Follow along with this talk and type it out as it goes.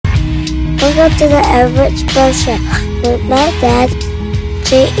Welcome to the Average Bro Show with my dad,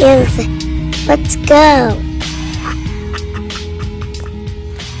 Jay Anderson. Let's go.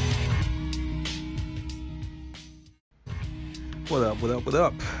 What up, what up, what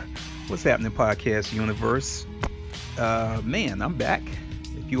up? What's happening, podcast universe? Man, I'm back.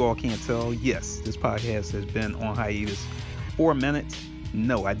 If you all can't tell, yes, this podcast has been on hiatus for a minute.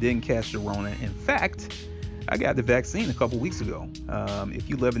 No, I didn't catch the Rona. In fact, I got the vaccine a couple weeks ago. If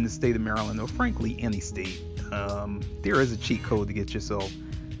you live in the state of Maryland, or frankly any state, there is a cheat code to get yourself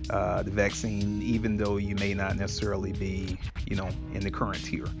the vaccine, even though you may not necessarily be, in the current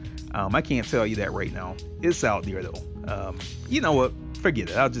tier. I can't tell you that right now. It's out there though. You know what?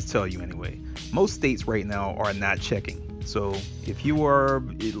 Forget it. I'll just tell you anyway. Most states right now are not checking. So if you are,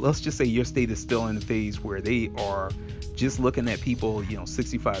 let's just say your state is still in the phase where they are just looking at people,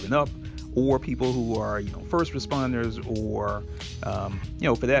 65 and up, or people who are, first responders, or,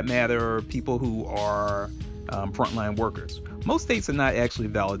 for that matter, people who are frontline workers. Most states are not actually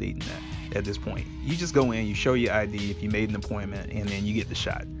validating that at this point. You just go in, you show your ID if you made an appointment, and then you get the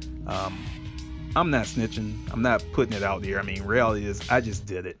shot. I'm not snitching. I'm not putting it out there. I mean, reality is I just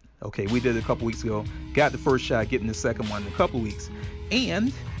did it. Okay, we did it a couple weeks ago. Got the first shot, getting the second one in a couple weeks.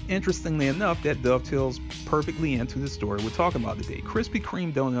 And interestingly enough, that dovetails perfectly into the story we're talking about today. Krispy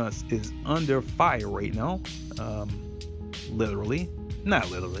Kreme donuts is under fire right now. Literally.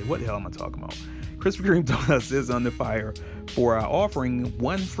 Not literally. What the hell am I talking about? Krispy Kreme donuts is under fire for offering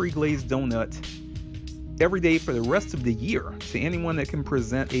one free glazed donut every day for the rest of the year to anyone that can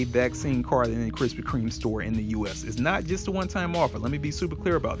present a vaccine card in a Krispy Kreme store in the U.S. It's not just a one-time offer. Let me be super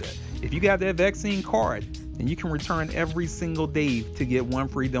clear about that. If you got that vaccine card, then you can return every single day to get one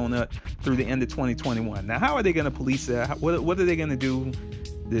free donut through the end of 2021. Now, how are they going to police that? What are they going to do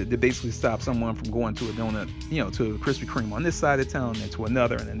to basically stop someone from going to a donut, to a Krispy Kreme on this side of town and to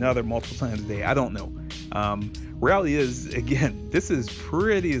another and another multiple times a day? I don't know. Reality is, again, this is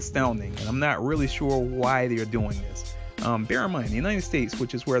pretty astounding, and I'm not really sure why they're doing this. Bear in mind, the United States,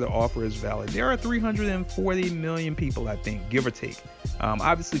 which is where the offer is valid, there are 340 million people, I think, give or take.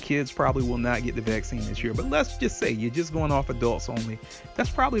 Obviously, kids probably will not get the vaccine this year, but let's just say you're just going off adults only.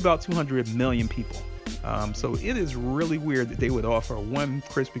 That's probably about 200 million people. So it is really weird that they would offer one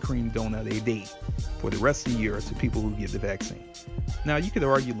Krispy Kreme donut a day for the rest of the year to people who get the vaccine. Now, you could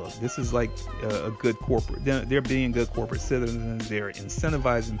argue, look, this is like a good corporate. They're being good corporate citizens. They're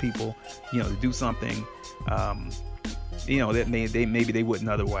incentivizing people, to do something, that maybe they wouldn't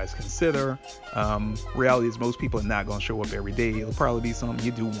otherwise consider. Reality is most people are not going to show up every day. It'll probably be something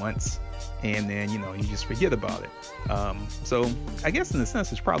you do once, and then, you just forget about it. So I guess in a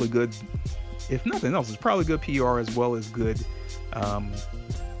sense, it's probably good. If nothing else, it's probably good PR as well as good,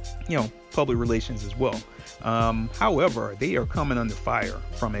 public relations as well. However, they are coming under fire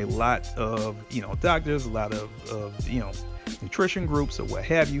from a lot of, doctors, a lot of nutrition groups or what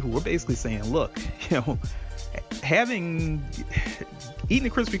have you, who are basically saying, look, eating a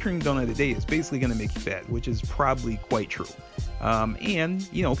Krispy Kreme donut a day is basically going to make you fat, which is probably quite true. And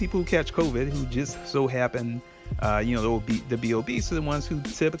people who catch COVID, who just so happen to be obese, are the ones who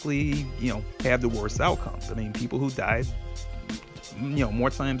typically, have the worst outcomes. I mean, people who died, more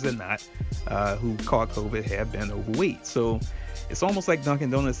times than not, who caught COVID have been overweight. So it's almost like Dunkin'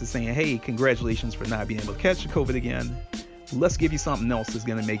 Donuts is saying, hey, congratulations for not being able to catch the COVID again. Let's give you something else that's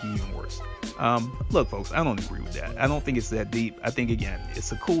going to make you even worse. Look, folks, I don't agree with that. I don't think it's that deep. I think, again,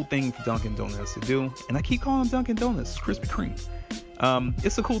 it's a cool thing for Dunkin' Donuts to do. And I keep calling them Dunkin' Donuts. It's Krispy Kreme.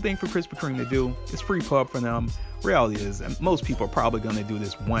 It's a cool thing for Krispy Kreme to do. It's free pub for them. Reality is, and most people are probably going to do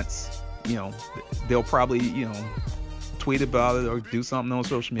this once. They'll probably, tweet about it or do something on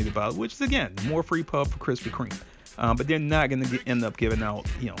social media about it, which is, again, more free pub for Krispy Kreme. But they're not going to end up giving out,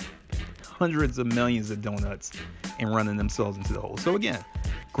 hundreds of millions of donuts and running themselves into the hole. So again,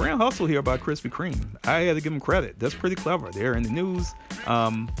 grand hustle here by Krispy Kreme. I got to give them credit. That's pretty clever. They're in the news.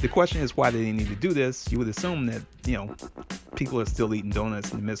 The question is, why do they need to do this? You would assume that, people are still eating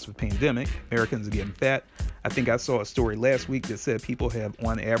donuts in the midst of a pandemic. Americans are getting fat. I think I saw a story last week that said people have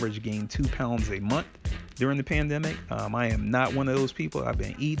on average gained 2 pounds a month during the pandemic. I am not one of those people. I've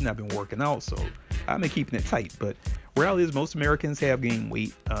been eating, I've been working out, so I've been keeping it tight. But reality is, most Americans have gained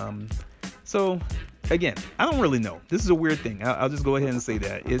weight. So again, I don't really know. This is a weird thing. I'll just go ahead and say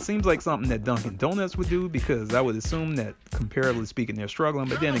that. It seems like something that Dunkin' Donuts would do, because I would assume that, comparatively speaking, they're struggling.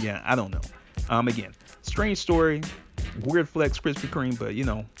 But then again, I don't know. Again, strange story. Weird flex, Krispy Kreme, but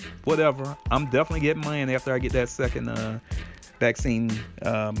whatever. I'm definitely getting mine after I get that second vaccine,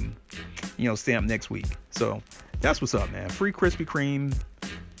 stamp next week. So that's what's up, man. Free Krispy Kreme,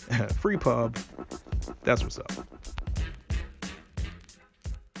 free pub. That's what's up.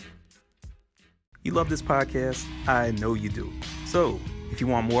 You love this podcast? I know you do. So, if you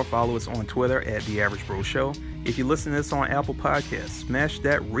want more, follow us on Twitter at The Average Bro Show. If you listen to this on Apple Podcasts, smash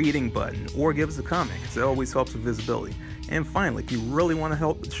that rating button or give us a comment because it always helps with visibility. And finally, if you really want to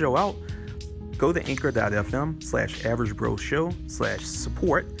help the show out, go to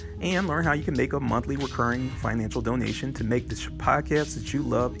anchor.fm/averagebroshow/support and learn how you can make a monthly recurring financial donation to make the podcast that you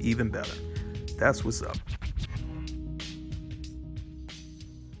love even better. That's what's up.